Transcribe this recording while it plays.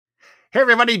Hey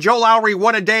everybody, Joe Lowry,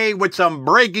 What a Day with some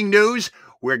breaking news.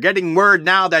 We're getting word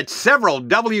now that several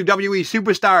WWE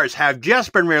superstars have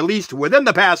just been released within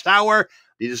the past hour.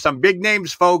 These are some big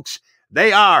names, folks.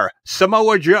 They are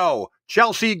Samoa Joe,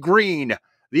 Chelsea Green,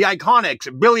 the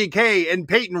Iconics, Billie Kay and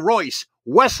Peyton Royce,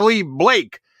 Wesley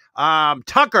Blake,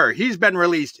 Tucker, he's been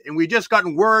released. And we just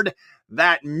gotten word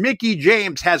that Mickie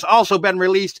James has also been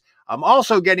released. I'm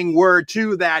also getting word,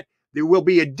 too, that there will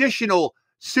be additional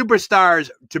superstars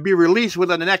to be released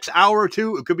within the next hour or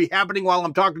two. It could be happening while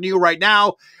I'm talking to you right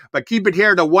now, but keep it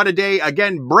here to What a Day.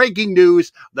 Again, breaking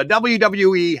news. The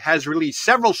WWE has released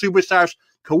several superstars.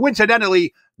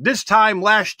 Coincidentally, this time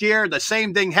last year, the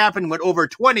same thing happened when over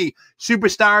 20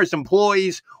 superstars,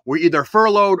 employees were either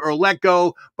furloughed or let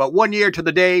go. But 1 year to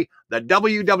the day, the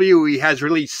WWE has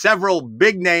released several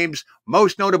big names,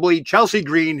 most notably Chelsea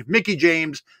Green, Mickie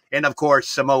James, and of course,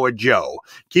 Samoa Joe.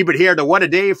 Keep it here to What a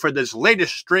Day for this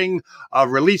latest string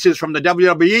of releases from the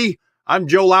WWE. I'm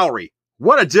Joe Lowry.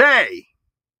 What a day!